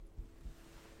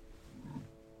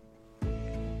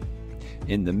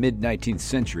In the mid-19th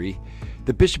century,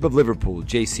 the Bishop of Liverpool,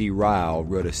 J.C. Ryle,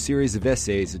 wrote a series of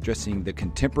essays addressing the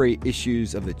contemporary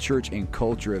issues of the church and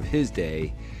culture of his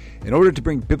day in order to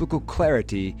bring biblical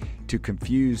clarity to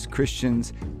confused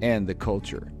Christians and the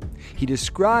culture. He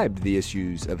described the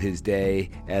issues of his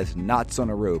day as knots on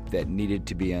a rope that needed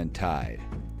to be untied.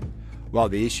 While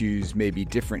the issues may be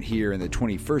different here in the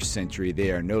 21st century,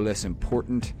 they are no less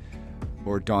important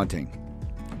or daunting.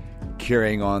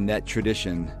 Carrying on that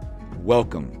tradition,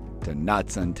 welcome to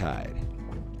Knots Untied.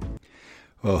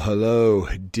 Well, hello,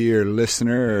 dear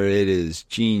listener. It is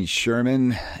Gene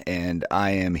Sherman, and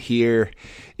I am here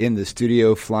in the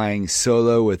studio flying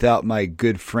solo without my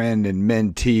good friend and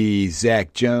mentee,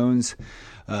 Zach Jones.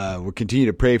 We'll continue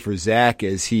to pray for Zach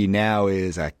as he now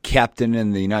is a captain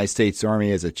in the United States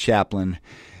Army as a chaplain.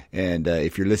 And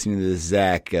if you're listening to this,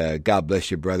 Zach, God bless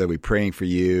you, brother. We're praying for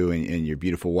you and your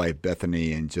beautiful wife,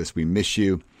 Bethany, and just we miss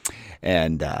you.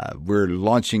 And we're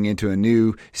launching into a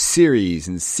new series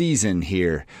and season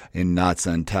here in Knots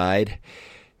Untied.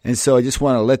 And so I just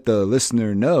want to let the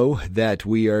listener know that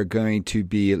we are going to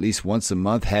be at least once a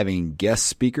month having guest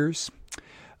speakers.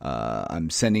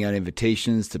 I'm sending out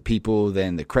invitations to people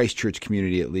in the Christ Church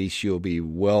community. At least you'll be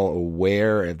well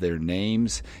aware of their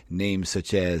names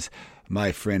such as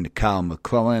my friend Kyle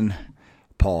McClellan,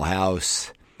 Paul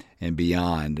House, and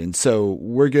beyond. And so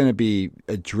we're going to be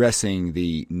addressing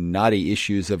the knotty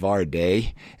issues of our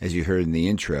day, as you heard in the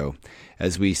intro,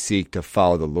 as we seek to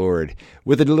follow the Lord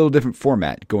with a little different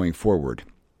format going forward.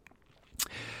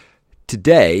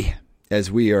 Today, as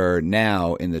we are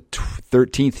now in the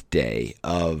 13th day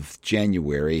of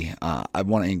January, I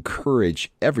want to encourage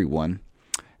everyone,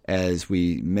 as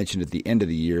we mentioned at the end of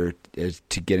the year,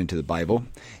 to get into the Bible.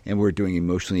 And we're doing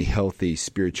emotionally healthy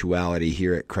spirituality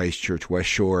here at Christ Church West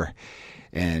Shore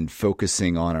and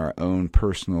focusing on our own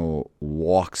personal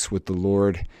walks with the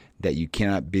Lord, that you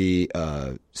cannot be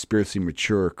a spiritually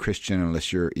mature Christian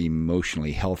unless you're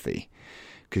emotionally healthy.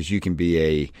 Because you can be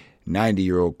a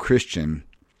 90-year-old Christian,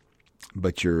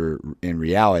 but you're in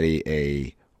reality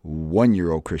a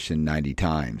 1-year-old Christian 90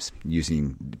 times,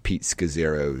 using Pete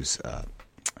Scazzero's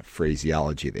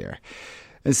phraseology there.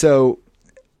 And so,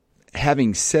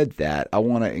 having said that, I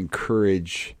want to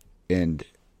encourage and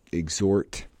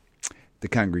exhort the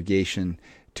congregation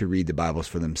to read the Bibles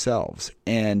for themselves.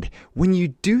 And when you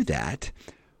do that,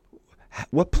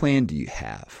 what plan do you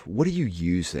have? What are you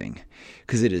using?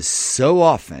 Because it is so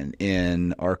often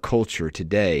in our culture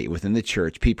today, within the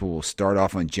church, people will start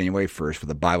off on January 1st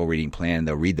with a Bible reading plan.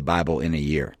 They'll read the Bible in a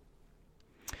year.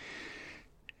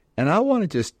 And I want to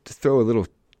just throw a little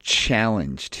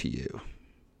challenge to you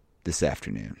this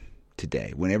afternoon,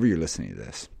 today, whenever you're listening to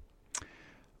this.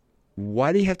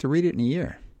 Why do you have to read it in a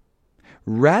year?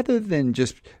 Rather than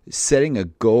just setting a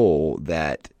goal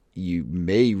that you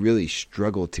may really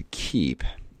struggle to keep,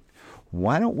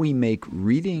 why don't we make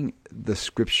reading the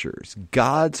Scriptures,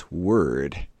 God's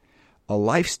Word, a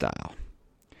lifestyle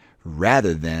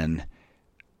rather than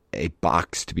a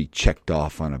box to be checked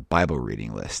off on a Bible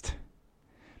reading list?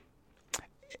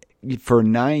 For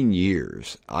 9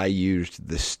 years, I used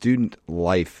the Student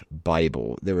Life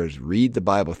Bible. There was read the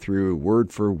Bible through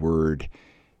word for word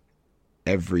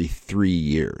every 3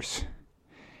 years.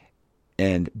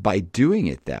 And by doing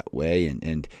it that way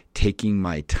and taking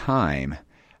my time,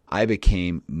 I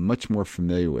became much more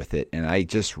familiar with it. And I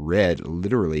just read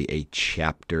literally a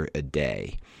chapter a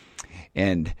day.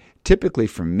 And typically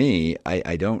for me,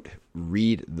 I don't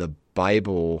read the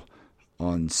Bible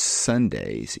on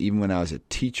Sundays. Even when I was a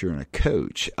teacher and a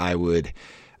coach, I would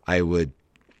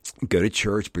go to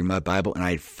church, bring my Bible, and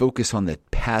I'd focus on the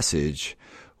passage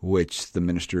which the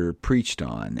minister preached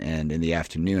on. And in the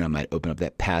afternoon, I might open up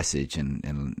that passage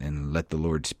and let the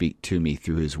Lord speak to me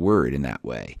through His Word in that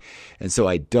way. And so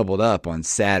I doubled up on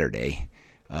Saturday.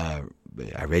 I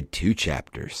read 2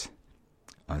 chapters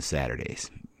on Saturdays.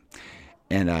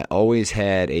 And I always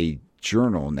had a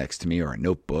journal next to me, or a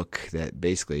notebook, that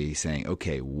basically saying,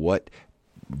 okay, what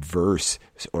verse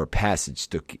or passage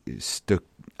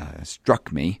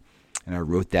struck me, and I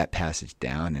wrote that passage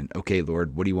down, and okay,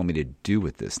 Lord, what do you want me to do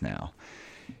with this now?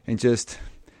 And just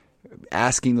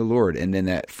asking the Lord, and then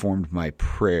that formed my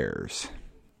prayers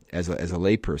as a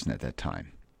layperson at that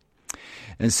time.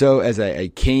 And so as I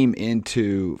came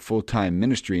into full-time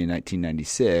ministry in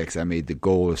 1996, I made the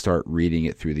goal to start reading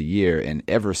it through the year. And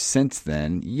ever since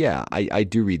then, I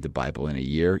do read the Bible in a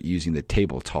year using the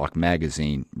Table Talk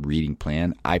magazine reading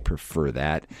plan. I prefer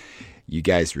that. You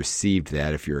guys received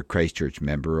that if you're a Christ Church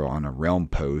member on a Realm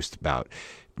post about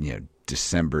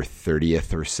December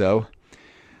 30th or so.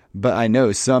 But I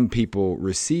know some people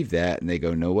receive that and they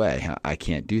go, no way, I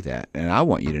can't do that. And I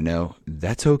want you to know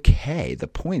that's okay. The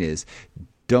point is,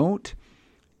 don't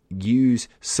use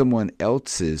someone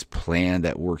else's plan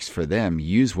that works for them.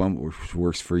 Use one which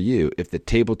works for you. If the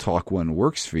Table Talk one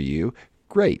works for you,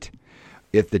 great.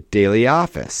 If the Daily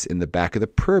Office in the back of the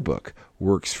prayer book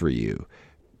works for you,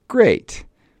 great.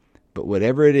 But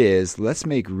whatever it is, let's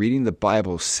make reading the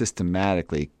Bible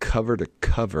systematically, cover to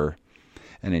cover,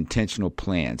 an intentional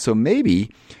plan. So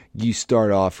maybe you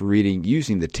start off reading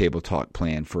using the Table Talk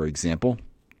plan, for example,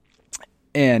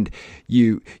 and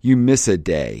you miss a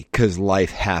day because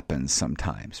life happens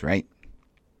sometimes, right?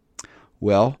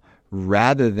 Well,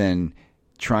 rather than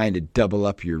trying to double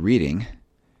up your reading,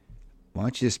 why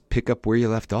don't you just pick up where you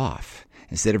left off?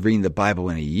 Instead of reading the Bible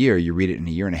in a year, you read it in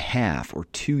a year and a half, or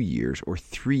 2 years, or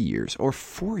 3 years, or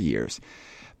 4 years.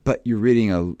 But you're getting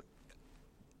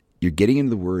into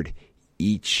the Word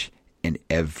each and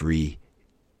every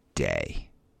day.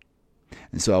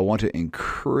 And so I want to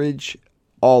encourage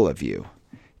all of you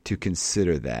to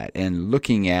consider that and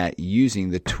looking at using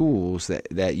the tools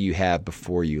that you have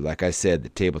before you. Like I said, the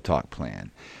Table Talk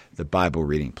plan, the Bible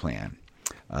reading plan.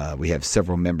 We have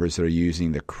several members that are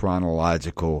using the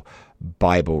chronological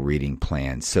Bible reading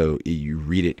plan. So you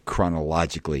read it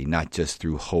chronologically, not just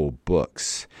through whole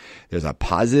books. There's a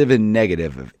positive and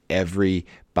negative of every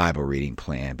Bible reading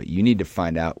plan, but you need to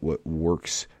find out what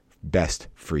works best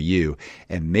for you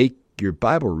and make your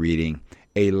Bible reading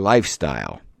a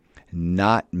lifestyle,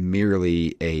 not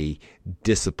merely a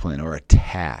discipline or a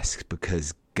task,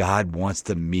 because God wants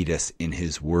to meet us in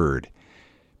His Word,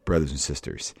 brothers and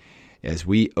sisters. As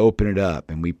we open it up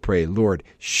and we pray, Lord,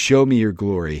 show me your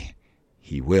glory,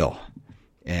 He will.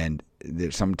 And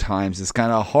sometimes it's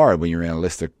kind of hard when you're in a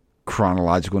list of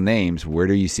chronological names. Where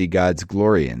do you see God's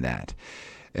glory in that?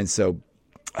 And so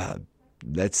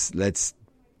let's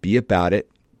be about it,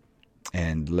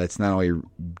 and let's not only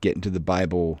get into the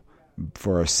Bible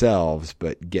for ourselves,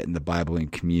 but get in the Bible in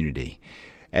community.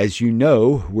 As you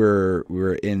know,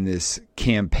 we're in this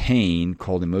campaign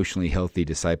called Emotionally Healthy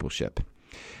Discipleship.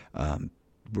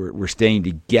 We're staying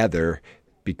together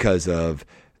because of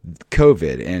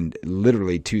COVID, and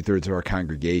literally 2/3 of our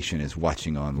congregation is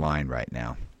watching online right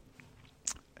now.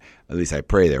 At least I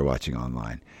pray they're watching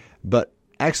online. But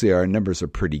actually, our numbers are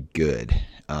pretty good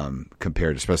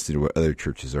compared, especially to what other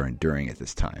churches are enduring at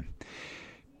this time.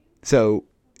 So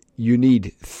you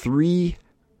need 3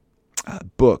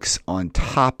 books on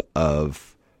top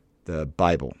of the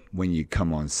Bible when you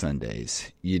come on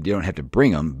Sundays. You don't have to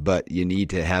bring them, but you need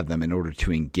to have them in order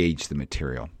to engage the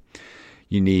material.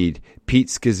 You need Pete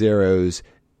Scazzero's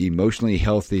Emotionally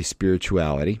Healthy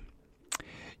Spirituality.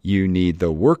 You need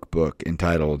the workbook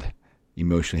entitled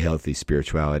Emotionally Healthy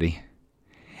Spirituality.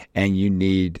 And you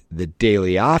need the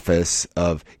daily office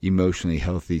of Emotionally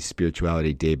Healthy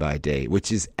Spirituality Day by Day,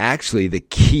 which is actually the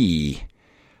key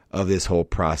of this whole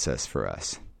process for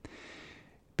us.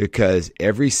 Because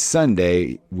every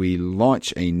Sunday we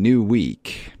launch a new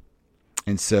week.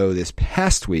 And so this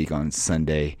past week on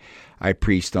Sunday, I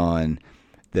preached on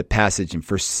the passage in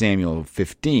 1 Samuel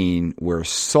 15 where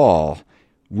Saul,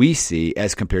 we see,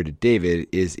 as compared to David,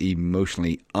 is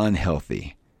emotionally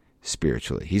unhealthy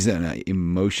spiritually. He's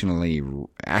emotionally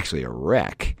actually a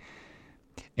wreck.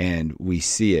 And we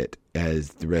see it as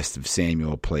the rest of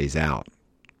Samuel plays out.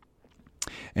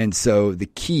 And so the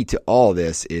key to all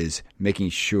this is making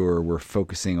sure we're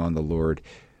focusing on the Lord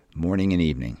morning and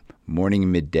evening, morning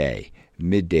and midday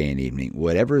and evening,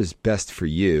 whatever is best for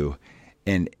you.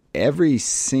 And every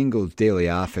single daily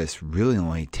office really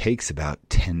only takes about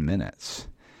 10 minutes.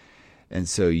 And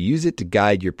so use it to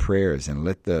guide your prayers and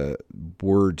let the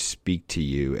Word speak to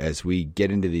you as we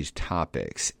get into these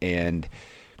topics. And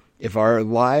if our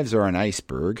lives are an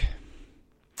iceberg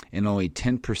and only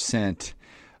 10%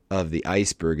 of the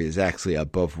iceberg is actually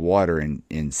above water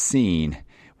and seen,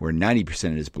 where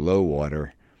 90% is below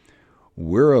water,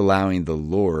 we're allowing the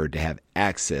Lord to have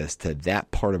access to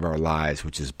that part of our lives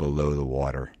which is below the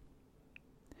water.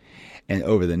 And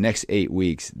over the next 8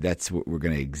 weeks, that's what we're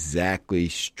going to exactly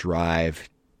strive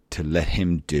to let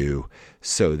Him do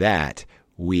so that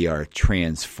we are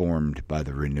transformed by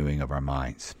the renewing of our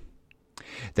minds.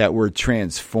 That word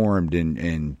transformed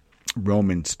in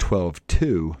Romans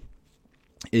 12:2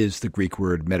 is the Greek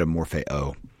word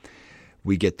metamorpheo.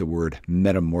 We get the word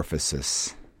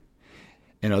metamorphosis.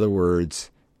 In other words,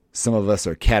 some of us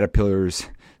are caterpillars,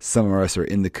 some of us are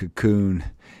in the cocoon,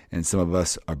 and some of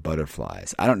us are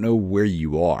butterflies. I don't know where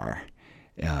you are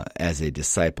as a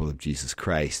disciple of Jesus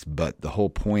Christ, but the whole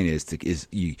point is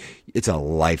it's a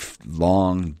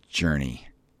lifelong journey.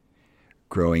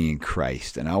 growing in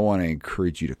Christ. And I want to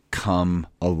encourage you to come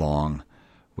along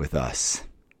with us,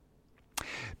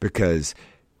 because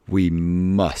we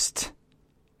must,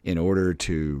 in order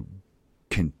to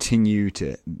continue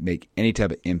to make any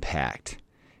type of impact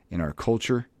in our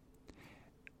culture,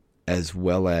 as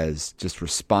well as just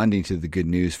responding to the good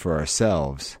news for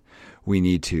ourselves, we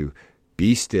need to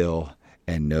be still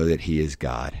and know that He is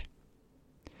God.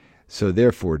 So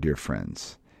therefore, dear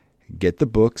friends, get the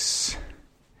books.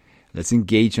 Let's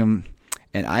engage them.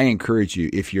 And I encourage you,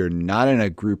 if you're not in a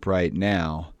group right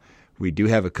now, we do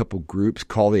have a couple groups.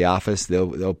 Call the office.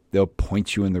 They'll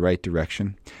point you in the right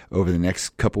direction over the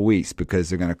next couple weeks, because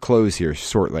they're going to close here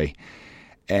shortly.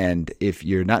 And if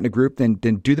you're not in a group, then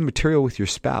do the material with your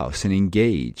spouse and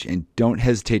engage. And don't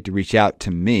hesitate to reach out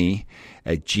to me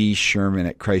at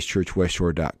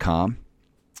gsherman@christchurchwestshore.com.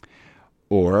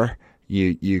 Or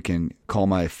you can call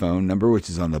my phone number, which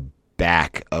is on the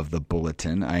back of the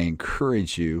bulletin. I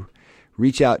encourage you,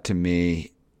 reach out to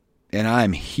me, and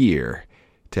I'm here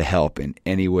to help in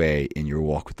any way in your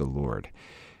walk with the Lord.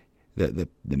 The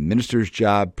minister's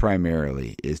job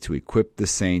primarily is to equip the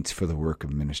saints for the work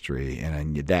of ministry,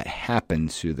 and that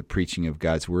happens through the preaching of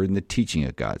God's word and the teaching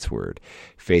of God's word.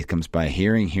 Faith comes by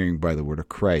hearing, hearing by the word of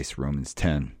Christ, Romans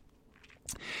 10.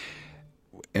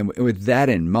 And with that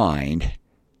in mind,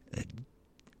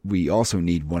 we also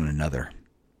need one another.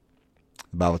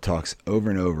 The Bible talks over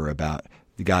and over about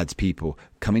God's people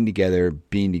coming together,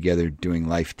 being together, doing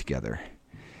life together.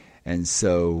 And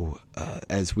so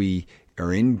as we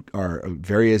are in our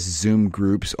various Zoom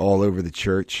groups all over the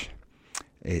church,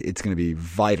 it's going to be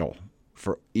vital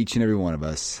for each and every one of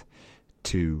us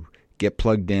to get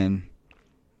plugged in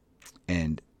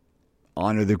and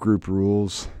honor the group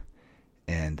rules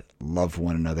and love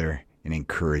one another and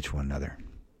encourage one another.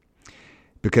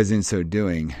 Because in so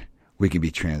doing, we can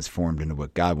be transformed into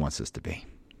what God wants us to be.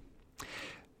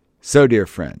 So, dear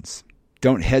friends,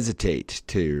 don't hesitate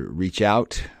to reach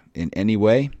out in any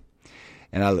way.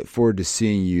 And I look forward to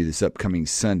seeing you this upcoming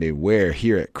Sunday, where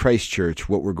here at Christ Church,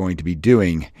 what we're going to be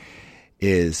doing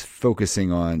is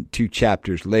focusing on 2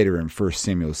 chapters later in 1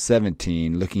 Samuel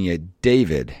 17, looking at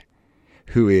David,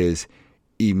 who is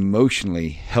emotionally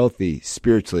healthy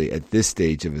spiritually at this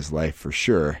stage of his life for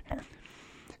sure.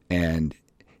 And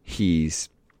he's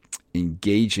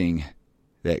engaging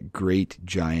that great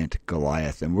giant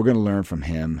Goliath. And we're going to learn from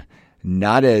him,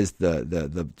 not as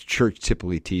the church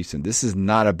typically teaches. And this is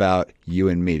not about you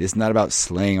and me. This is not about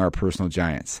slaying our personal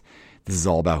giants. This is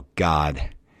all about God.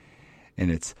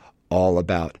 And it's all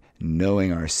about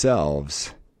knowing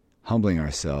ourselves, humbling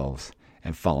ourselves,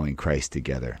 and following Christ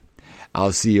together.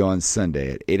 I'll see you on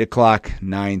Sunday at 8 o'clock,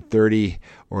 9:30,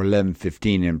 or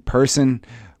 11:15 in person.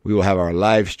 We will have our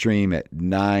live stream at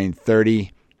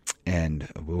 9:30, and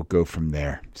we'll go from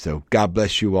there. So God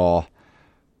bless you all.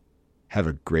 Have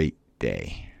a great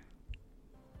day.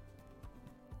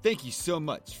 Thank you so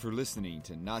much for listening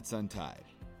to Knots Untied.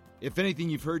 If anything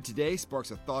you've heard today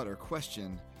sparks a thought or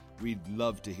question, we'd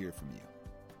love to hear from you.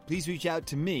 Please reach out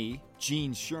to me,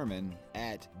 Gene Sherman,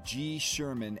 at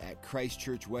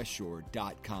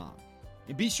gsherman@christchurchwestshore.com.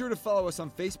 And be sure to follow us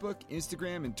on Facebook,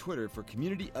 Instagram, and Twitter for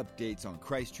community updates on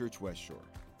Christ Church West Shore.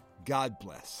 God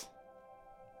bless.